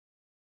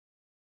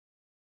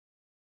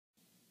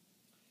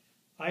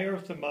IR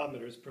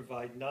thermometers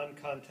provide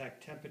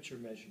non-contact temperature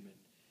measurement,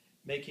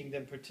 making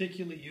them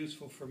particularly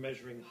useful for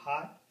measuring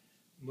hot,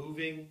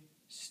 moving,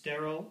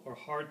 sterile, or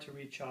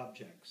hard-to-reach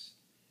objects.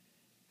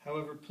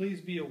 However,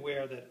 please be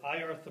aware that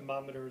IR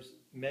thermometers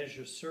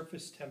measure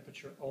surface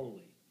temperature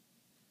only.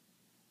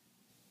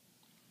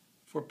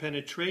 For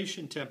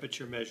penetration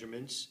temperature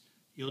measurements,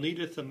 you'll need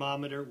a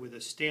thermometer with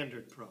a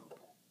standard probe.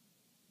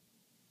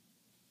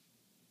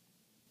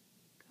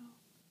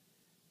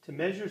 To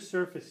measure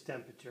surface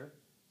temperature,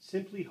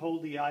 simply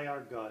hold the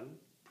IR gun,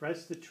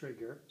 press the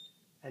trigger,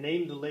 and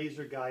aim the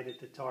laser guide at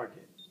the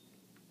target.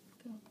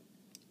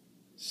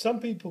 Some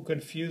people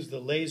confuse the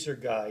laser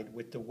guide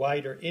with the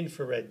wider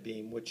infrared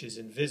beam, which is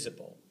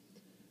invisible.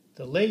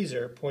 The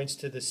laser points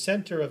to the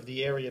center of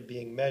the area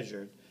being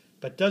measured,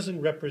 but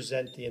doesn't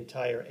represent the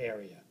entire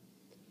area.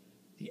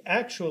 The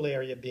actual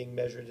area being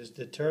measured is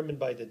determined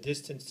by the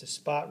distance to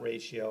spot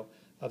ratio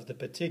of the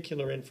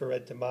particular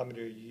infrared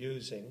thermometer you're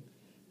using,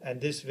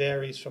 and this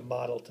varies from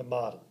model to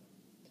model.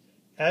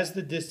 As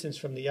the distance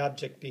from the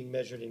object being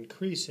measured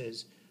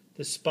increases,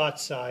 the spot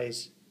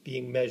size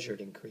being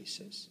measured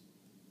increases.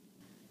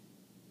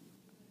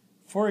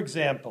 For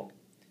example,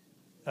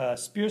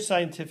 Spear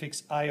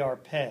Scientific's IR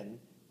pen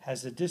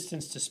has a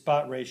distance to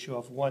spot ratio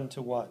of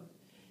 1:1,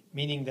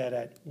 meaning that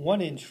at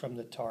 1 inch from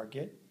the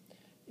target,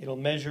 it'll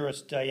measure a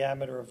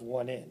diameter of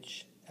 1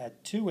 inch.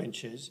 At 2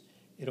 inches,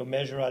 it'll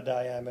measure a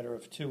diameter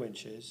of 2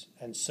 inches,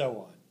 and so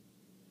on.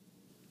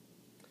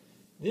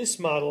 This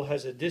model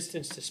has a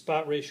distance to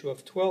spot ratio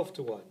of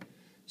 12:1,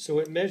 so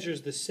it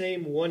measures the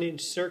same 1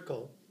 inch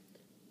circle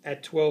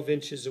at 12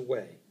 inches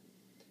away.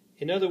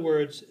 In other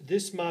words,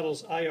 this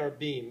model's IR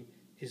beam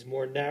is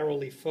more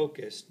narrowly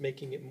focused,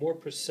 making it more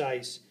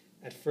precise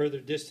at further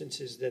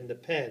distances than the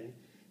pen,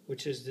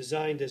 which is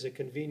designed as a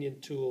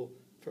convenient tool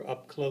for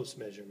up-close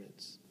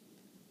measurements.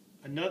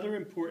 Another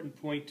important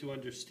point to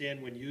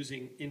understand when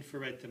using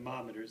infrared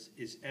thermometers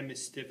is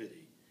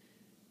emissivity.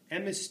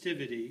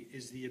 Emissivity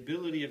is the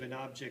ability of an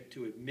object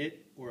to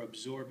emit or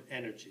absorb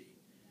energy.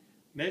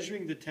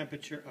 Measuring the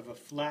temperature of a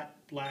flat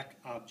black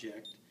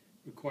object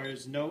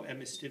requires no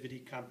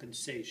emissivity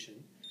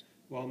compensation,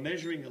 while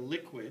measuring a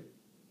liquid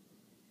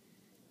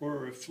or a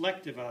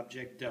reflective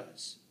object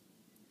does.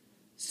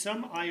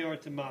 Some IR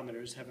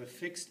thermometers have a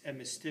fixed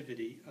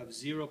emissivity of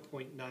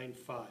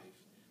 0.95,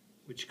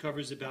 which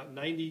covers about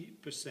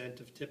 90%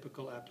 of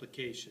typical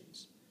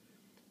applications.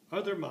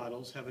 Other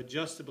models have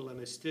adjustable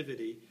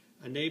emissivity,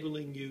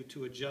 enabling you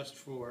to adjust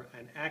for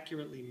and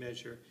accurately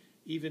measure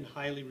even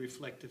highly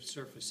reflective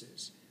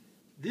surfaces.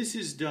 This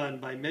is done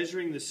by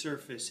measuring the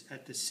surface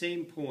at the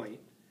same point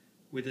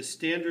with a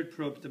standard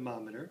probe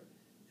thermometer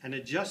and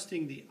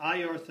adjusting the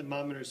IR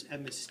thermometer's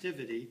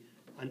emissivity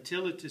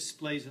until it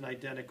displays an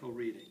identical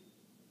reading.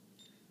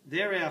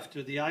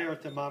 Thereafter, the IR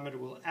thermometer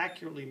will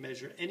accurately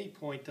measure any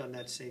point on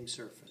that same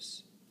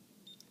surface.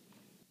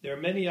 There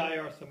are many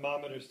IR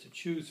thermometers to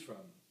choose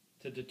from.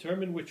 To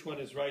determine which one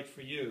is right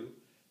for you,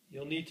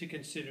 you'll need to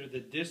consider the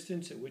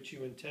distance at which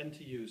you intend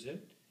to use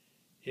it,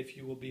 if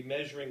you will be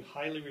measuring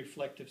highly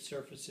reflective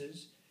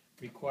surfaces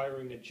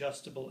requiring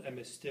adjustable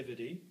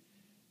emissivity,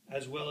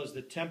 as well as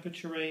the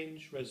temperature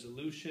range,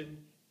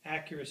 resolution,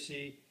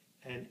 accuracy,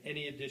 and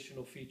any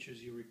additional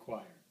features you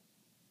require.